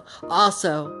fuego.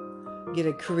 Also, get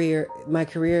my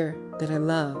career that I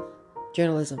love,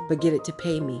 journalism, but get it to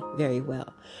pay me very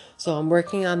well. So I'm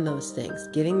working on those things.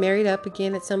 Getting married up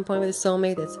again at some point with a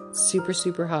soulmate that's super,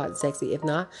 super hot and sexy. If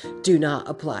not, do not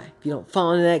apply. If you don't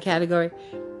fall into that category,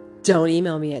 don't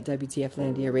email me at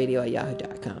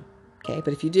WTFlandiaradio@yahoo.com. Okay,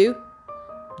 but if you do,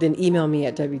 then email me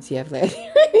at WTFlandiaradio.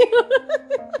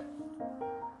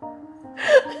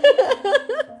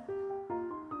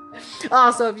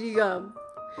 Also, if you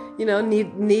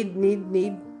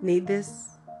need this,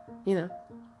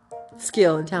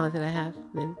 skill and talent that I have,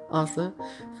 then also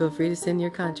feel free to send your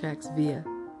contracts via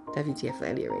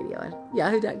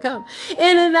WTFlandiaradio@yahoo.com.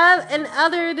 And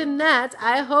other than that,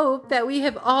 I hope that we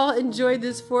have all enjoyed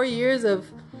this 4 years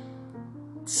of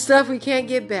stuff we can't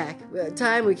get back,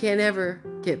 time we can't ever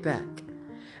get back.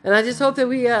 And I just hope that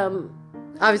we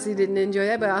obviously didn't enjoy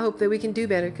that, but I hope that we can do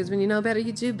better, because when you know better,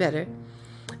 you do better.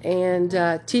 And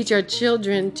teach our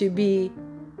children to be,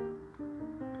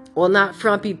 not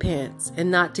frumpy pants and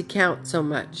not to count so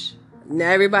much.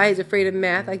 Now everybody's afraid of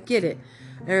math. I get it.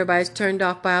 Everybody's turned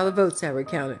off by all the votes that were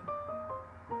counted.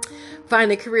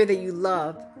 Find a career that you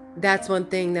love. That's one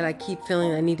thing that I keep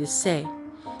feeling I need to say.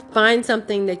 Find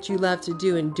something that you love to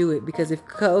do and do it. Because if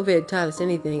COVID taught us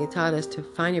anything, it taught us to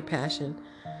find your passion.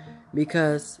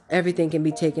 Because everything can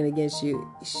be taken against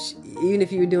you. Even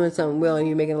if you were doing something well and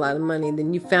you're making a lot of money, and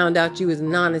then you found out you was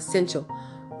non-essential.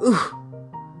 Ooh,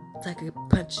 it's like a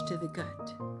punch to the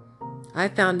gut. I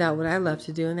found out what I love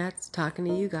to do, and that's talking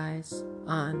to you guys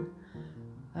on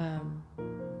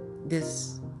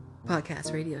this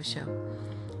podcast radio show.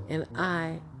 And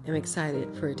I am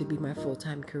excited for it to be my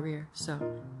full-time career. So,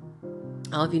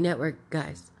 all of you network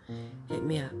guys, hit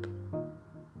me up.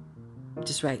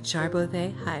 Just write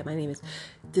Charbothe. Hi, my name is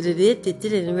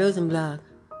Rosenblog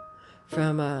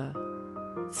from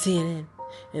CNN,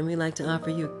 and we'd like to offer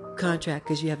you a contract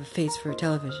because you have a face for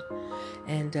television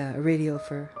and a radio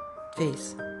for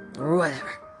face, or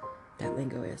whatever that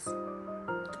lingo is.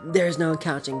 There's no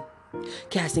casting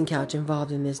couch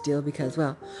involved in this deal because,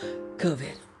 well,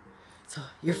 COVID. So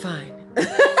you're fine.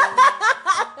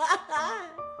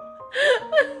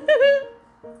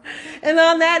 And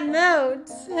on that note,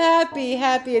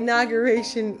 happy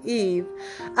Inauguration Eve.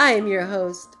 I am your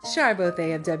host,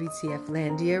 Charbothe of WTF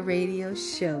Landia Radio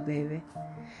Show, baby.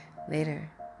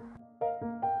 Later.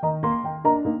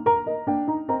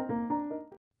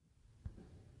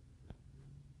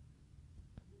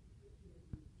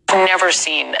 I've never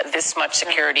seen this much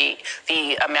security.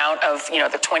 The amount of,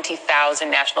 the 20,000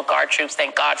 National Guard troops,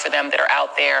 thank God for them, that are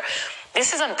out there.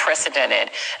 This is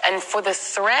unprecedented. And for the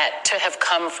threat to have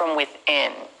come from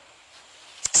within,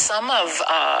 some of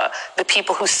the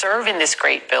people who serve in this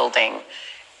great building,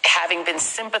 having been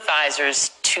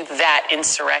sympathizers to that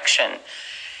insurrection,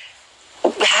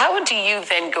 how do you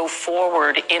then go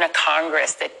forward in a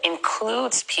Congress that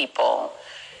includes people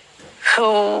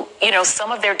who,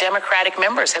 some of their Democratic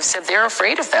members have said they're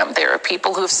afraid of them? There are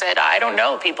people who've said, I don't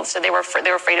know, people said they're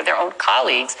afraid of their own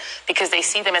colleagues because they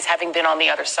see them as having been on the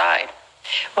other side.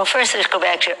 Well, first, let's go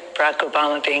back to Barack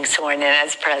Obama being sworn in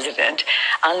as president.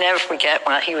 I'll never forget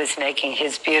while he was making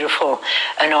his beautiful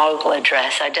inaugural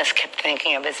address, I just kept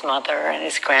thinking of his mother and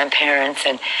his grandparents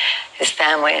and his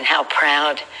family and how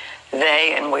proud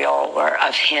they and we all were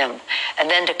of him. And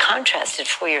then to contrast it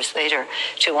 4 years later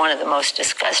to one of the most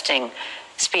disgusting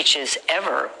speeches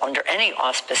ever under any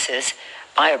auspices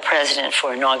by a president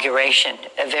for inauguration,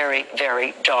 a very,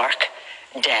 very dark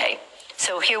day.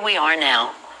 So here we are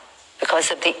now,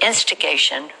 because of the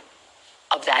instigation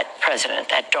of that president,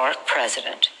 that dark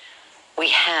president. We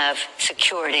have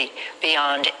security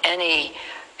beyond any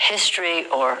history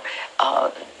or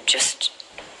just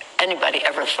anybody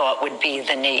ever thought would be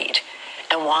the need.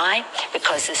 And why?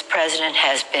 Because this president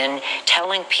has been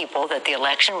telling people that the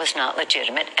election was not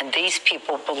legitimate, and these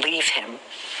people believe him.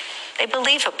 They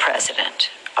believe a president.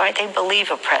 All right, they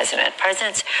believe a president.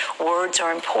 Presidents' words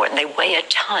are important. They weigh a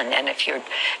ton. And if you're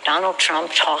Donald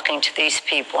Trump talking to these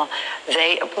people,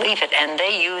 they believe it. And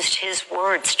they used his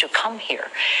words to come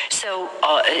here. So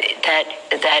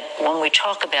that when we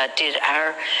talk about did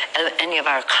any of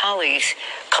our colleagues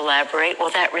collaborate,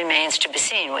 well, that remains to be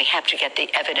seen. We have to get the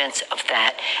evidence of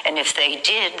that. And if they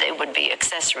did, they would be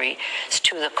accessories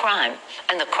to the crime.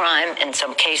 And the crime, in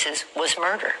some cases, was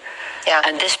murder. Yeah.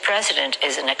 And this president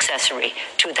is an accessory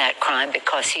to that crime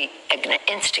because he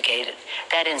instigated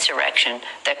that insurrection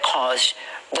that caused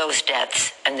those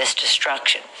deaths and this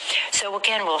destruction. So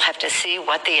again, we'll have to see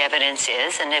what the evidence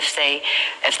is, and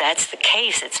if that's the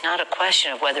case, it's not a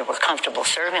question of whether we're comfortable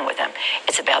serving with them.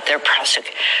 It's about their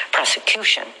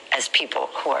prosecution as people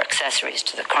who are accessories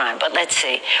to the crime. But let's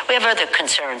see. We have other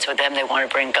concerns with them. They want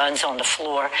to bring guns on the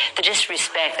floor. The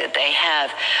disrespect that they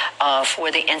have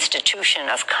for the institution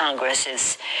of Congress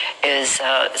is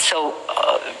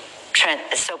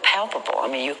so palpable. I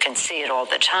mean, you can see it all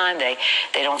the time. They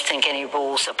don't think any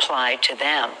rules apply to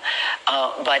them.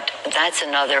 But that's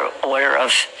another order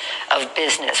of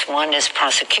business. One is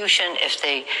prosecution if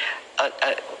they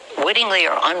wittingly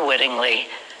or unwittingly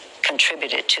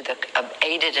contributed to the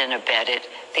aided and abetted.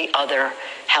 The other,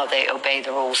 how they obey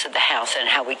the rules of the House and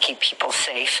how we keep people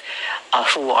safe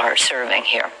who are serving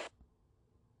here.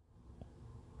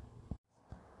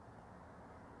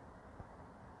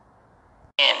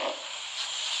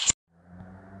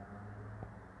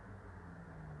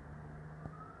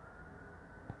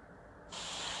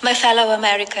 My fellow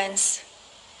Americans,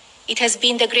 it has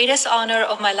been the greatest honor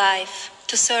of my life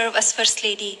to serve as First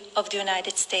Lady of the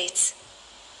United States.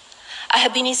 I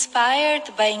have been inspired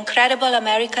by incredible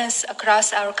Americans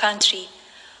across our country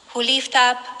who lift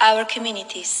up our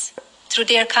communities through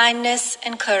their kindness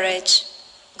and courage,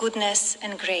 goodness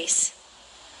and grace.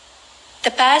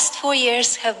 The past 4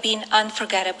 years have been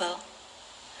unforgettable.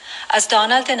 As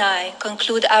Donald and I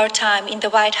conclude our time in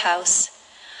the White House,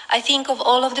 I think of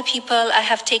all of the people I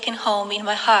have taken home in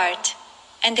my heart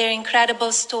and their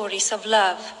incredible stories of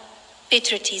love,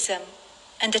 patriotism,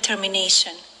 and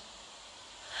determination.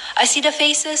 I see the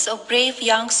faces of brave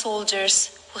young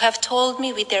soldiers who have told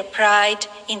me with their pride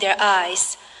in their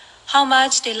eyes how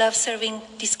much they love serving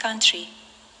this country.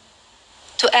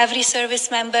 To every service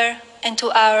member and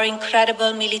to our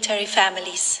incredible military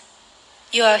families,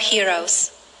 you are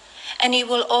heroes, and you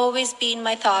will always be in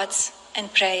my thoughts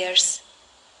and prayers.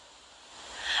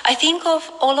 I think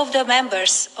of all of the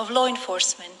members of law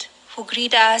enforcement who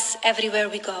greet us everywhere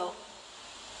we go.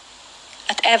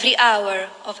 At every hour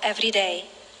of every day,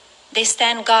 they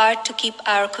stand guard to keep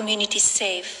our communities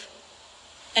safe,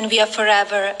 and we are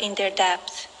forever in their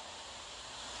debt.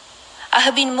 I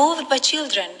have been moved by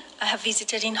children I have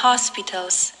visited in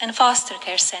hospitals and foster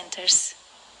care centers.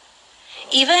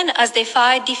 Even as they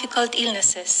fight difficult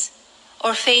illnesses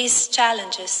or face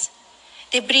challenges,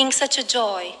 they bring such a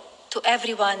joy to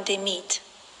everyone they meet.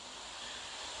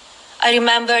 I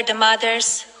remember the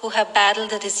mothers who have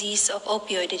battled the disease of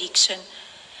opioid addiction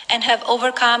and have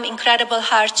overcome incredible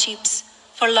hardships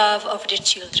for love of their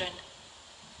children.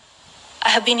 I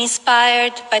have been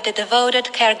inspired by the devoted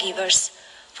caregivers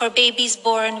for babies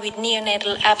born with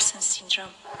neonatal absence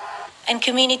syndrome and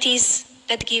communities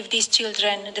that give these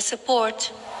children the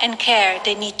support and care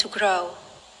they need to grow.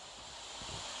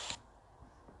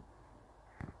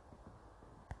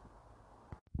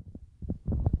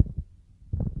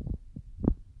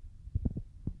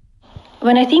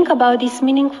 When I think about these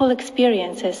meaningful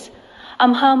experiences,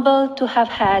 I'm humbled to have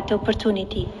had the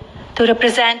opportunity to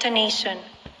represent a nation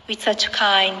with such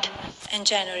kind and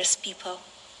generous people.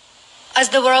 As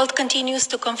the world continues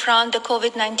to confront the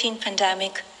COVID-19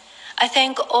 pandemic, I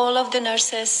thank all of the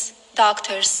nurses,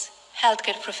 doctors,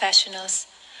 healthcare professionals,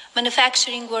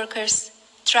 manufacturing workers,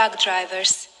 truck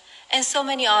drivers, and so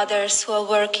many others who are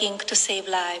working to save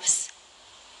lives.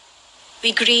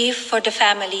 We grieve for the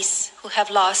families who have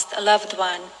lost a loved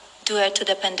one due to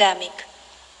the pandemic.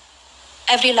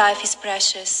 Every life is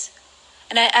precious,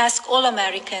 and I ask all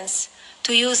Americans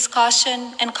to use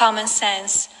caution and common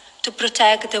sense to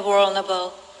protect the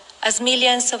vulnerable, as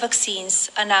millions of vaccines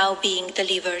are now being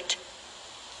delivered.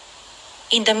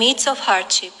 In the midst of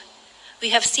hardship, we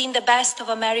have seen the best of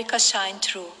America shine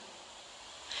through.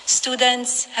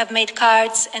 Students have made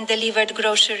cards and delivered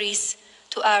groceries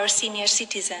to our senior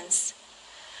citizens.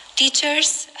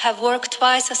 Teachers have worked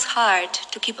twice as hard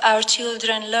to keep our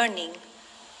children learning.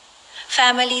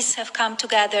 Families have come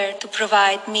together to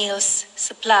provide meals,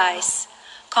 supplies,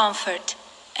 comfort,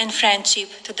 and friendship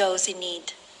to those in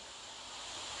need.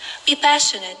 Be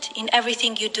passionate in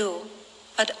everything you do,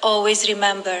 but always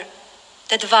remember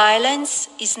that violence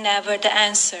is never the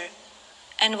answer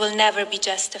and will never be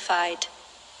justified.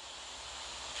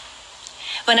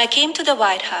 When I came to the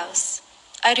White House,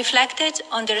 I reflected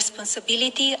on the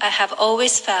responsibility I have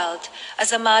always felt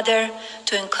as a mother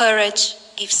to encourage,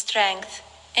 give strength,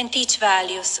 and teach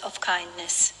values of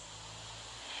kindness.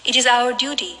 It is our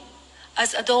duty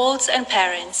as adults and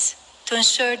parents to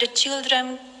ensure that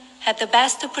children have the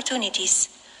best opportunities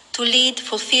to lead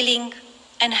fulfilling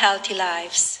and healthy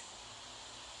lives.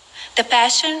 The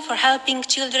passion for helping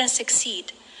children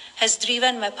succeed has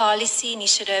driven my policy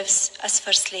initiatives as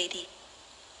First Lady.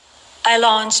 I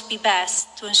launched Be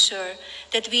Best to ensure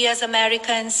that we as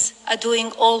Americans are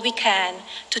doing all we can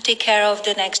to take care of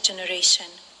the next generation.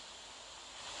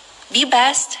 Be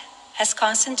Best has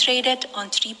concentrated on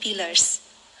 3 pillars: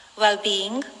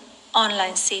 well-being,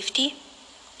 online safety,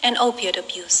 and opioid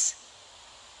abuse.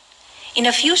 In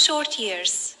a few short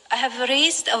years, I have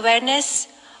raised awareness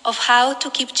of how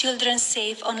to keep children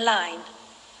safe online.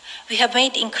 We have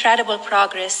made incredible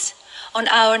progress on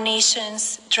our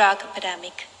nation's drug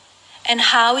epidemic and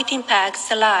how it impacts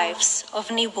the lives of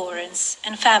newborns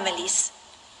and families.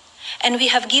 And we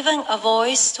have given a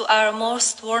voice to our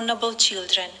most vulnerable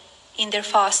children in their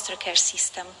foster care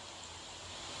system.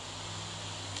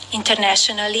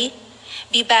 Internationally,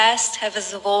 Be Best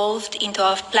has evolved into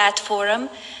a platform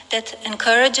that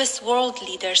encourages world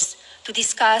leaders to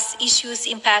discuss issues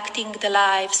impacting the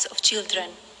lives of children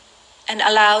and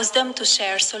allows them to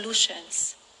share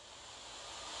solutions.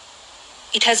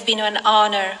 It has been an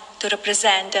honor to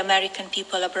represent the American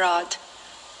people abroad.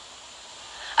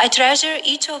 I treasure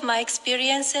each of my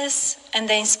experiences and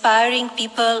the inspiring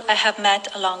people I have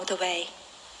met along the way.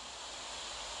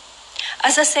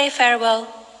 As I say farewell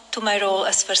to my role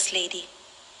as First Lady,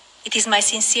 it is my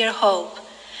sincere hope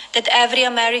that every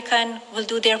American will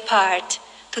do their part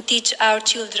to teach our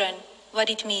children what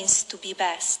it means to be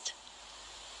best.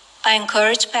 I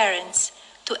encourage parents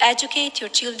to educate your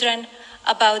children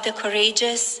about the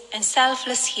courageous and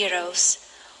selfless heroes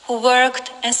who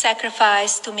worked and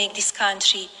sacrificed to make this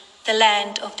country the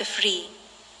land of the free,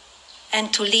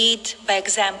 and to lead by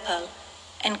example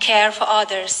and care for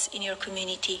others in your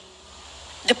community.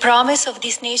 The promise of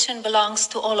this nation belongs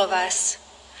to all of us.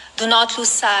 Do not lose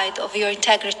sight of your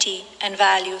integrity and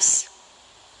values.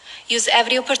 Use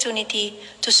every opportunity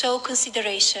to show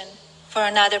consideration for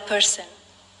another person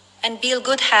and build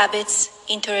good habits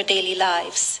into your daily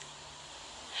lives.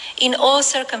 In all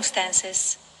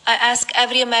circumstances, I ask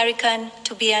every American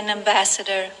to be an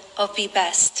ambassador of Be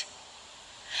Best,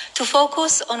 to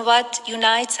focus on what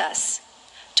unites us,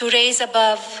 to raise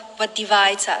above what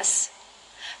divides us,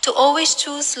 to always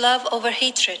choose love over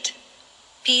hatred,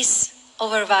 peace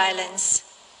over violence,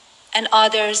 and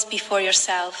others before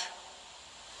yourself.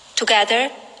 Together,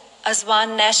 as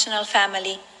one national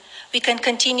family, we can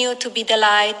continue to be the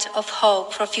light of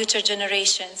hope for future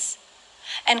generations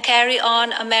and carry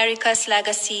on America's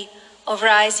legacy of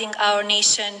rising our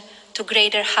nation to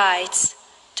greater heights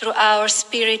through our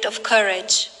spirit of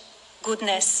courage,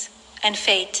 goodness, and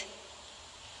faith.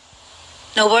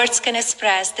 No words can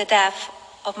express the depth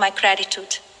of my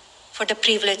gratitude for the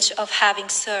privilege of having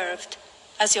served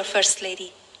as your First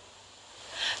Lady.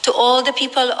 To all the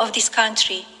people of this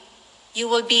country, you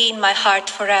will be in my heart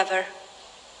forever.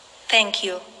 Thank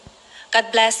you. God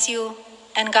bless you,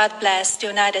 and God bless the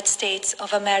United States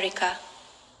of America.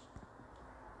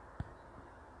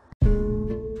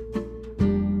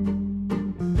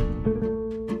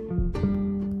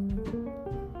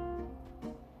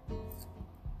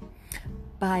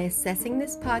 By assessing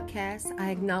this podcast,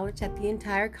 I acknowledge that the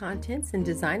entire contents and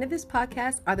design of this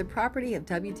podcast are the property of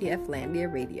WTF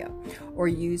Landia Radio, or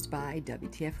used by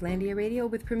WTF Landia Radio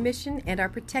with permission and are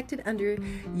protected under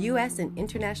U.S. and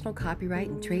international copyright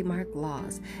and trademark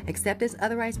laws. Except as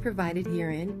otherwise provided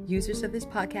herein, users of this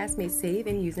podcast may save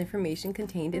and use information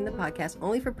contained in the podcast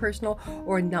only for personal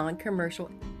or non-commercial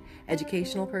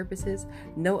educational purposes,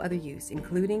 no other use,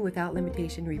 including without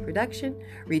limitation reproduction,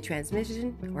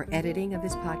 retransmission, or editing of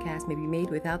this podcast may be made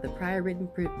without the prior written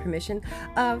permission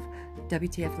of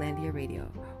WTF Landia Radio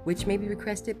which may be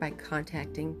requested by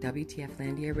contacting WTF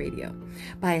Landia Radio.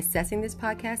 By assessing this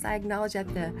podcast, I acknowledge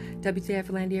that the WTF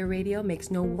Landia Radio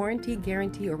makes no warranty,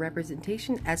 guarantee, or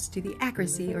representation as to the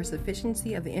accuracy or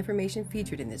sufficiency of the information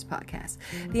featured in this podcast.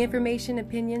 The information,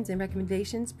 opinions, and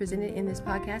recommendations presented in this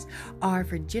podcast are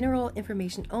for general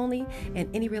information only, and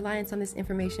any reliance on this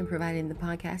information provided in the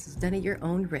podcast is done at your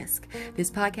own risk. This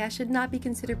podcast should not be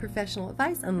considered professional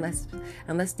advice unless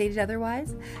stated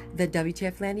otherwise. The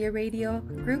WTF Landia Radio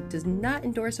Group does not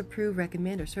endorse, approve,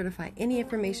 recommend, or certify any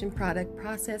information, product,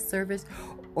 process, service,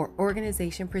 or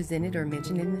organization presented or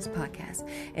mentioned in this podcast.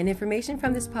 And information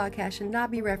from this podcast should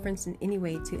not be referenced in any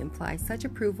way to imply such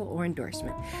approval or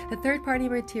endorsement. The third-party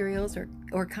materials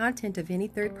or content of any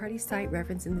third-party site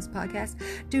referenced in this podcast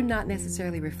do not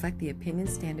necessarily reflect the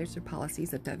opinions, standards, or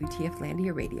policies of WTF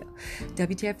Landia Radio.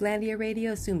 WTF Landia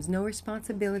Radio assumes no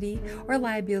responsibility or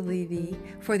liability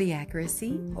for the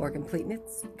accuracy or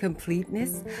completeness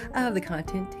of the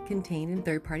content contained in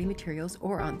third-party materials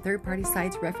or on third-party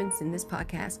sites referenced in this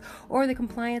podcast, or the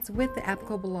compliance with the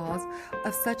applicable laws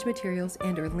of such materials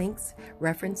and or links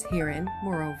referenced herein.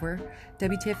 Moreover,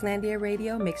 WTF Landia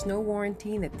Radio makes no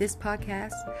warranty that this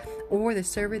podcast or the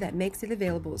server that makes it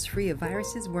available is free of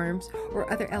viruses, worms,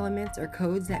 or other elements or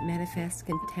codes that manifest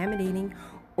contaminating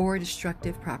or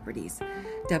destructive properties.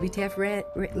 WTF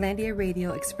Landia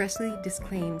Radio expressly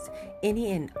disclaims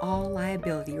any and all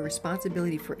liability or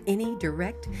responsibility for any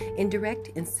direct, indirect,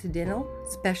 incidental,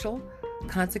 special,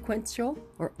 consequential,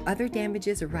 or other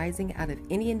damages arising out of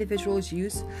any individual's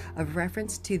use of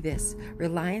reference to this,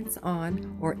 reliance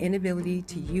on, or inability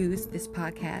to use this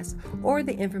podcast or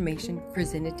the information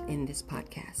presented in this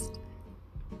podcast.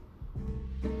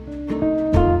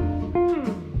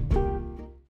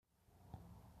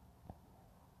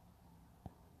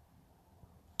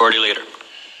 Majority Leader.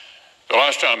 The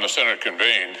last time the Senate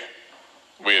convened,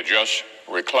 we had just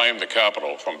reclaimed the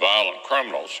Capitol from violent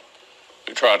criminals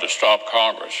who tried to stop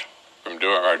Congress from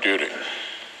doing our duty.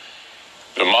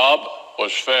 The mob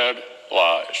was fed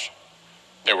lies.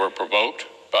 They were provoked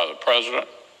by the president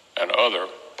and other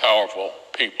powerful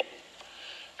people.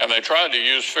 And they tried to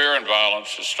use fear and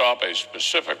violence to stop a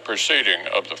specific proceeding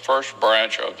of the first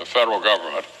branch of the federal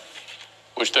government,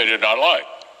 which they did not like.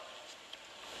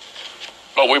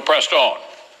 But we pressed on.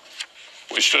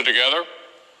 We stood together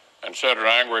and said an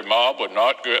angry mob would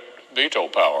not get veto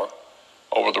power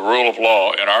over the rule of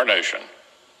law in our nation,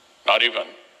 not even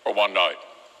for one night.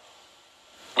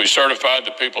 We certified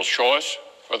the people's choice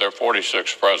for their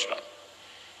 46th president.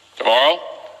 Tomorrow,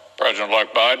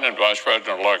 President-elect Biden and Vice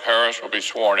President-elect Harris will be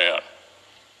sworn in.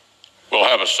 We'll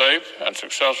have a safe and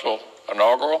successful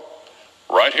inaugural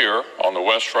right here on the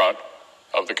west front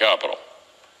of the Capitol,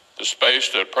 the space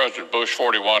that President Bush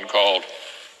 41 called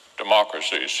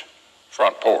democracy's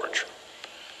front porch.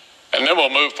 And then we'll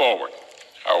move forward.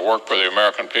 Our work for the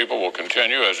American people will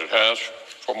continue as it has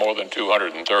for more than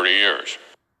 230 years.